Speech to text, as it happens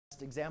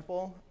next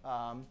example.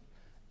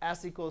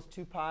 S equals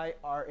 2 pi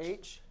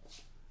RH.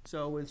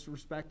 So with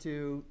respect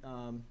to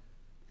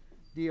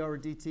d over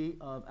dt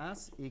of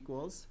s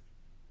equals,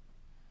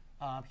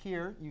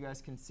 here you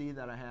guys can see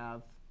that I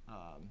have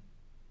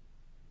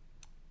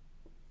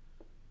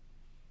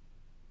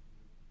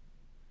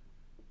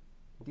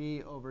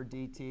d over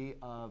dt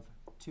of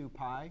 2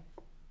 pi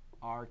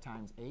r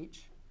times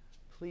h.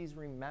 Please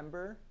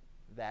remember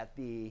that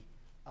the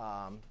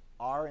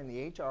r and the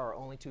h are our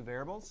only two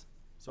variables.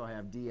 So I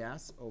have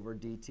ds over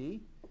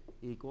dt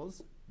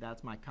equals,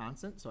 that's my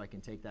constant, so I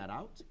can take that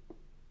out.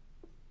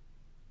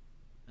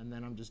 And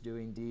then I'm just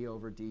doing d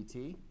over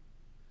dt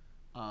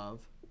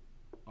of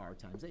r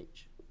times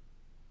h.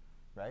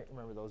 Right?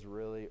 Remember those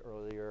really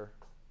earlier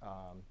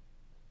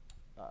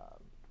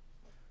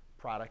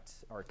product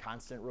or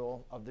constant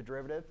rule of the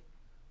derivative?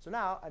 So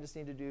now I just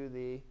need to do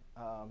the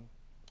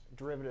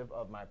derivative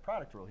of my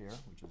product rule here,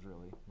 which is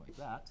really like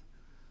that.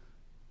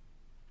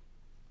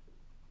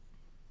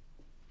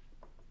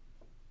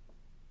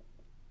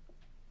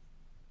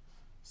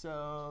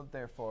 So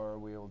therefore,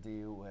 we will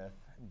deal with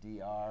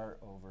dr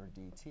over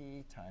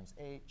dt times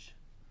h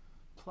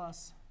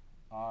plus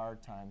r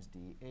times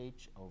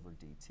dh over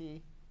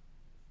dt.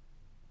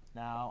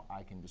 Now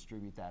I can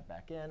distribute that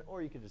back in,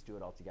 or you can just do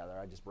it all together.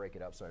 I just break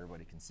it up so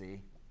everybody can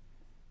see.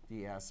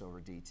 ds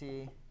over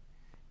dt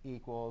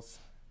equals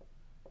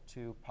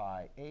 2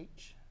 pi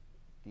h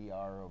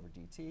dr over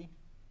dt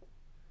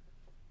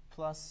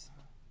plus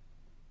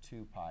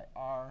 2 pi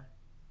r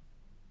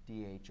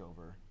dh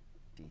over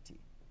dt.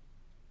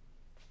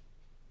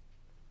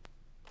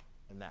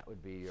 And that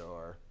would be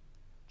your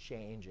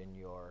change in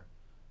your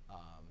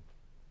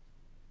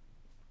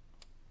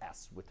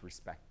s with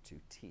respect to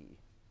t.